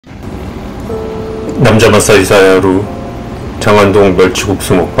남자마사지사 하루 장안동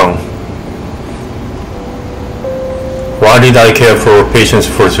멸치국수 먹방. Why did I care for patients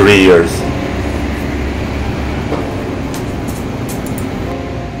for 3 years?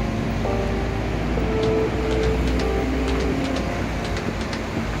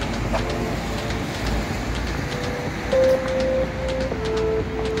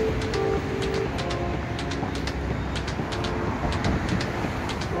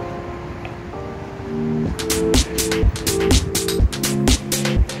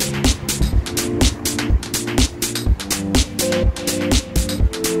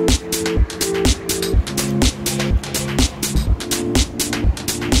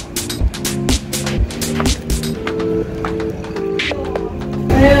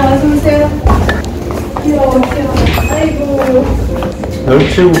 네, 어서오세요. 아이고.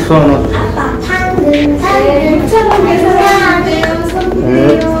 멸치국수 하나. 네, 문자만only 사랑해요.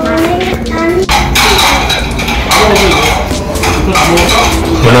 선물이요.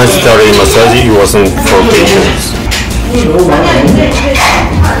 When I started massage, it wasn't for patients.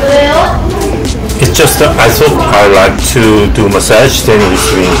 It's just that I thought I liked to do massage than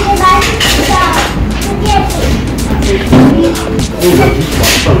receiving.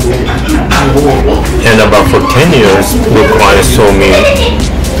 And about for 10 years, the client saw me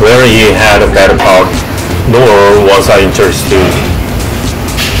where he had a bad part, nor was I interested.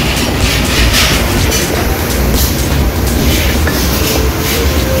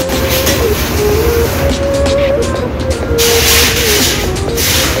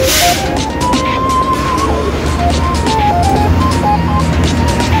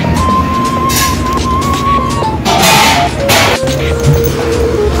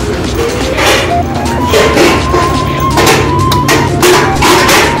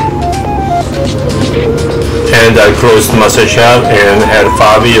 And I closed the massage shop and had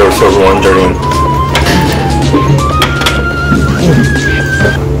 5 years of wandering.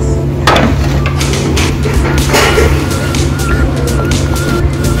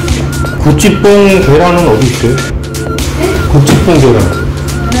 구찌뽕 계란은 어디 있어요? 네? 구찌뽕 계란.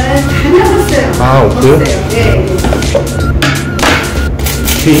 네, 다녀봤어요. 아, 없어요? 네.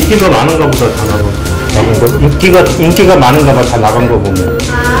 인기가 많은가 보다 다 나간 거. 인기가 많은가 봐 다 나간 거 보면.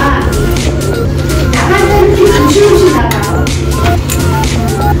 아, 나간 데는 좀 조심조심 나가요.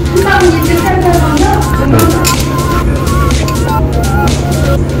 금방 이제 살펴보면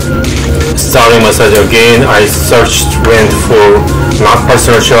Starting massage again, I went for not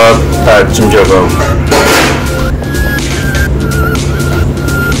personal shop at Jimjagam.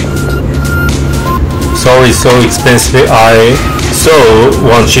 So it's so expensive. I saw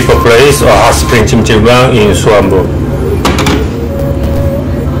one cheaper place, a hot spring Jimjagam in Suwambu.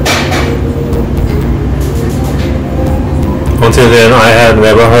 Until then, I had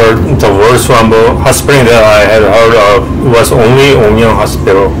never heard the word Suwambu. Hot spring that I had heard of was only Ongyang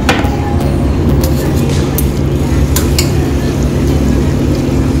Hospital.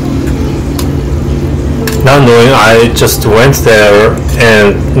 Not knowing, I just went there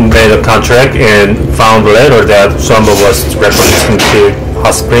and made a contract and found later that Suwambu was representing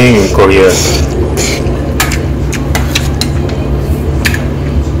hot spring in Korea.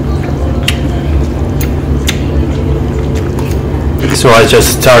 So I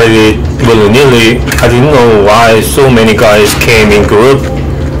just started it willy-nilly. I didn't know why so many guys came in group.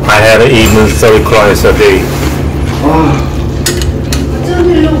 I had even 30 clients a day.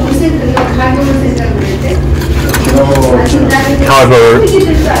 However,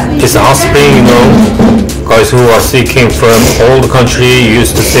 it's a hot spring, guys who are seeking from all the country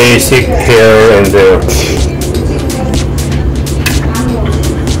used to stay sick here and there.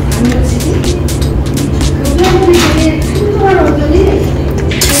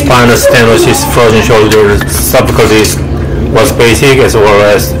 Spinal stenosis, frozen shoulder, cervical disc was basic as well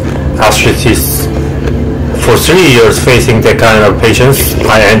as arthritis. For 3 years facing that kind of patients,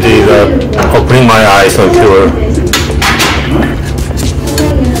 I ended up opening my eyes on cure.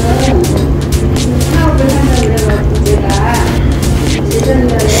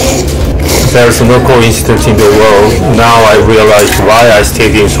 There's no coincidence in the world. Now I realize why I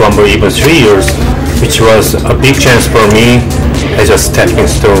stayed in Suwambu even 3 years, which was a big chance for me as a stepping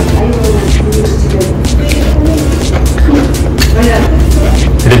stone.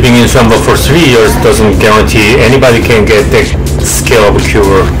 Living in Suwambu for 3 years doesn't guarantee anybody can get that skill of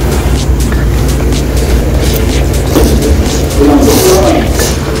cure.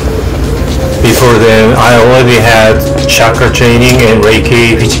 Before then, I already had chakra training and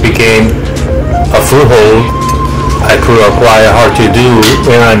Reiki, which became a foothold I could acquire hard to do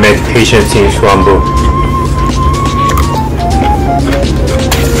when I met patients in Suwambu.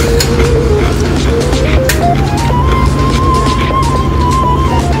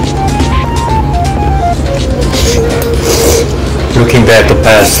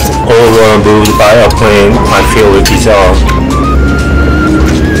 were moved by a plane, I feel bizarre.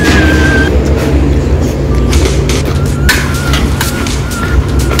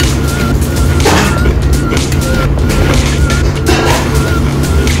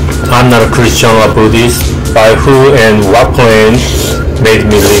 I'm not a Christian or Buddhist, but who and what plane made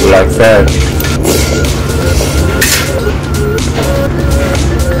me live like that?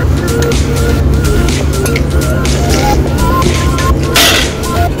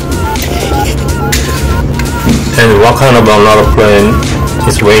 And what kind of another plane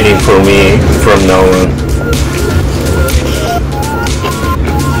is waiting for me from now on?